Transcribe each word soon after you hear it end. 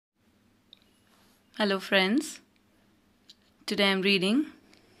Hello friends, today I am reading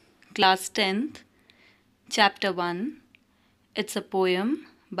Class 10th, Chapter 1. It's a poem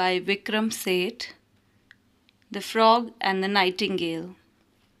by Vikram Seth, The Frog and the Nightingale.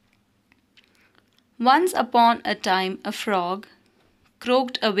 Once upon a time a frog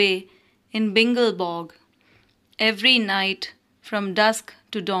croaked away in Bingle Bog. Every night from dusk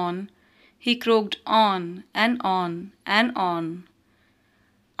to dawn he croaked on and on and on.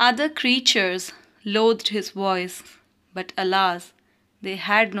 Other creatures loathed his voice, but alas, they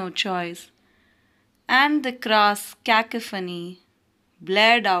had no choice. And the crass cacophony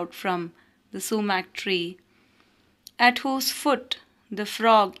blared out from the sumac tree, at whose foot the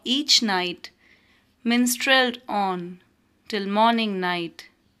frog each night minstrelled on till morning night.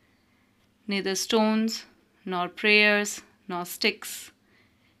 Neither stones, nor prayers, nor sticks,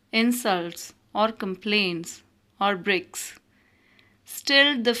 insults or complaints or bricks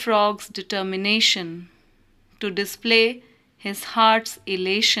stilled the frog's determination to display his heart's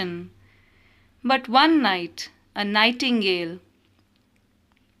elation. But one night a nightingale,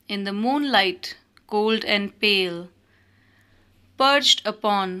 in the moonlight cold and pale, perched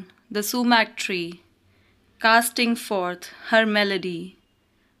upon the sumac tree, casting forth her melody.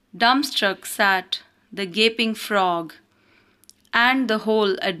 Dumbstruck sat the gaping frog, and the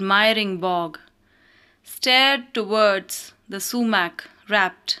whole admiring bog stared towards the sumac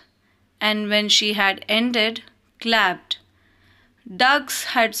rapt, and when she had ended, clapped. Ducks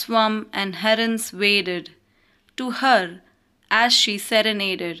had swum and herons waded to her as she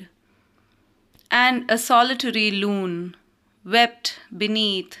serenaded, and a solitary loon wept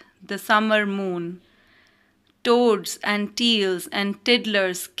beneath the summer moon. Toads and teals and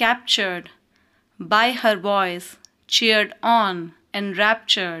tiddlers captured by her voice cheered on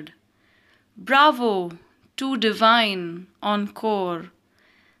enraptured. Bravo! Too divine encore.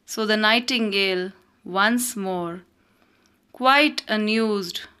 So the nightingale once more, quite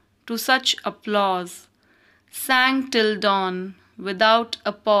unused to such applause, sang till dawn without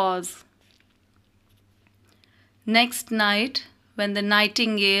a pause. Next night, when the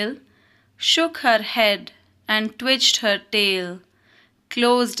nightingale shook her head and twitched her tail,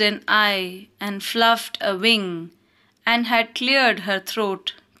 closed an eye and fluffed a wing, and had cleared her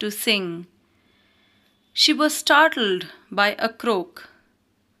throat to sing, she was startled by a croak.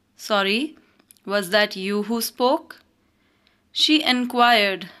 "Sorry, was that you who spoke?" she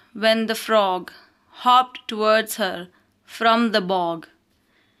inquired when the frog hopped towards her from the bog.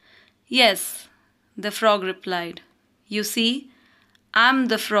 "Yes," the frog replied. "You see, I'm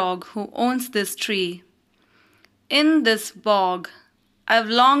the frog who owns this tree. In this bog I've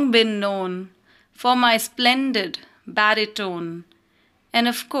long been known for my splendid baritone, and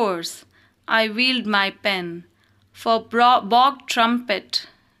of course I wield my pen for bog trumpet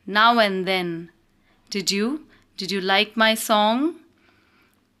now and then. Did you like my song?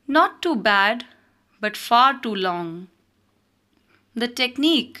 Not too bad, but far too long. The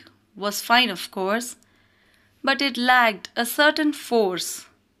technique was fine, of course, but it lacked a certain force.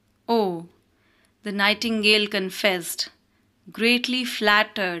 Oh, the nightingale confessed, greatly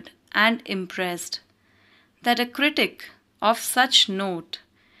flattered and impressed, that a critic of such note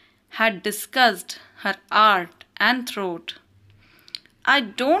had discussed her art and throat. "I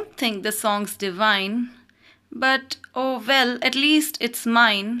don't think the song's divine, but oh well, at least it's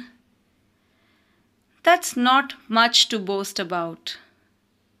mine." "That's not much to boast about,"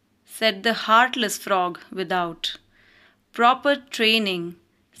 said the heartless frog without. "Proper training,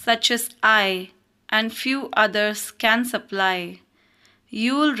 such as I and few others can supply,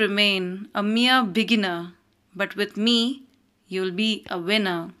 you'll remain a mere beginner, but with me you'll be a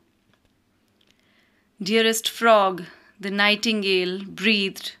winner." "Dearest frog," the nightingale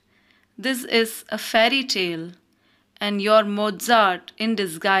breathed, "this is a fairy tale, and your Mozart in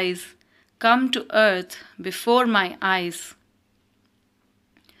disguise come to earth before my eyes."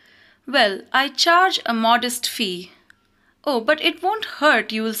 "Well, I charge a modest fee." "Oh, but it won't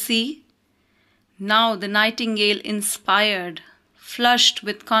hurt, you'll see." Now the nightingale inspired, flushed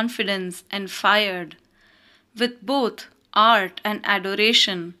with confidence and fired, with both art and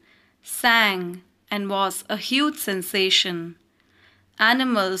adoration, sang and was a huge sensation.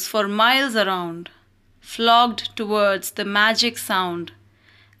 Animals for miles around flocked towards the magic sound,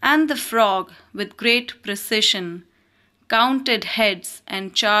 and the frog, with great precision, counted heads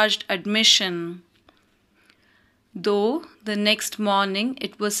and charged admission. Though the next morning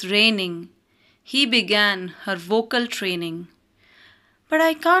it was raining, he began her vocal training. "But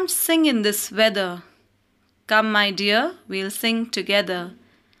I can't sing in this weather." "Come, my dear, we'll sing together.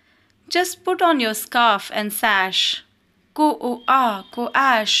 Just put on your scarf and sash. Ko-o-ah,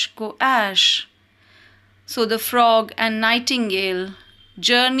 ko-ash, ko-ash." So the frog and nightingale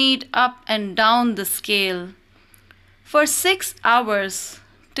journeyed up and down the scale for 6 hours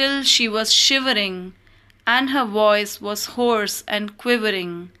till she was shivering, and her voice was hoarse and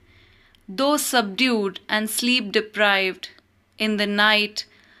quivering. Though subdued and sleep deprived, in the night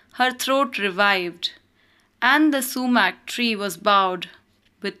her throat revived, and the sumac tree was bowed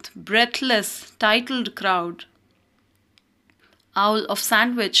with breathless titled crowd. Owl of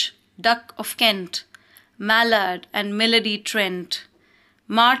Sandwich, Duck of Kent, Mallard and Melody Trent,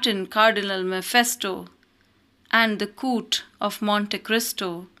 Martin Cardinal Mephisto, and the coot of Monte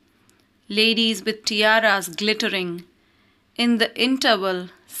Cristo, ladies with tiaras glittering, in the interval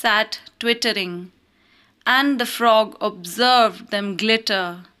sat twittering, and the frog observed them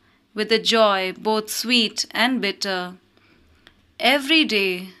glitter with a joy both sweet and bitter. Every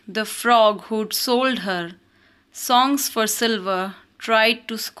day the frog who'd sold her songs for silver tried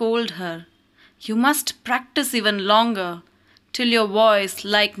to scold her. You must practice even longer, till your voice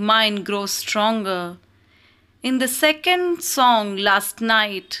like mine grows stronger. In the second song last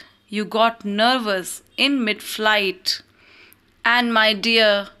night, you got nervous in mid-flight. And my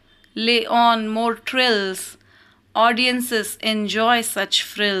dear, lay on more trills. Audiences enjoy such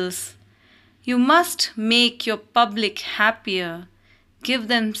frills. You must make your public happier. Give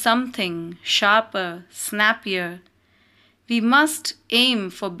them something sharper, snappier. We must aim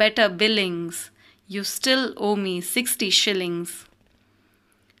for better billings. You still owe me 60 shillings.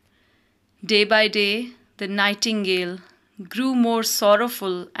 Day by day, the nightingale grew more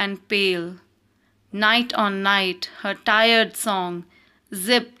sorrowful and pale. Night on night, her tired song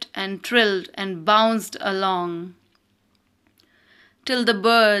zipped and trilled and bounced along, till the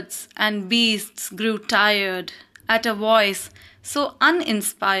birds and beasts grew tired at a voice so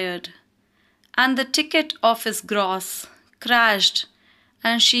uninspired, and the ticket office gross crashed,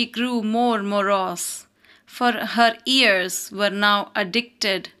 and she grew more morose, for her ears were now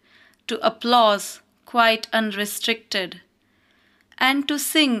addicted to applause quite unrestricted, and to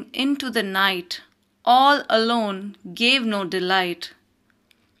sing into the night all alone gave no delight.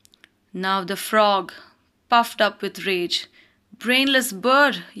 Now the frog, puffed up with rage, brainless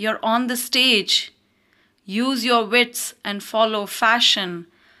bird, you're on the stage. Use your wits and follow fashion.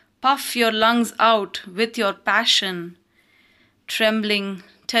 Puff your lungs out with your passion. Trembling,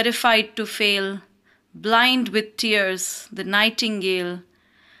 terrified to fail, blind with tears, the nightingale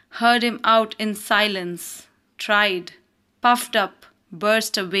heard him out in silence, tried, puffed up,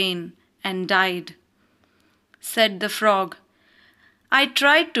 burst a vein, and died. Said the frog, I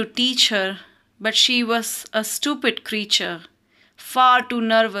tried to teach her, but she was a stupid creature, far too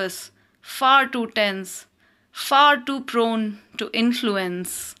nervous, far too tense, far too prone to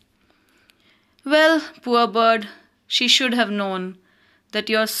influence. Well, poor bird, she should have known that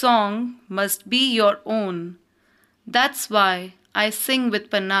your song must be your own. That's why I sing with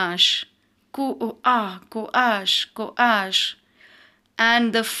panache, coo-ah, coo-ash, coo-ash.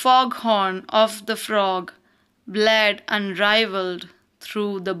 And the foghorn of the frog blared unrivaled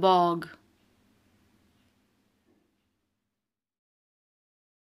through the bog.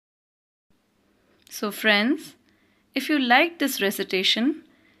 So friends, if you liked this recitation,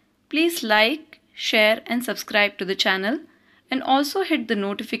 please like, share and subscribe to the channel, and also hit the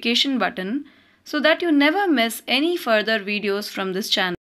notification button so that you never miss any further videos from this channel.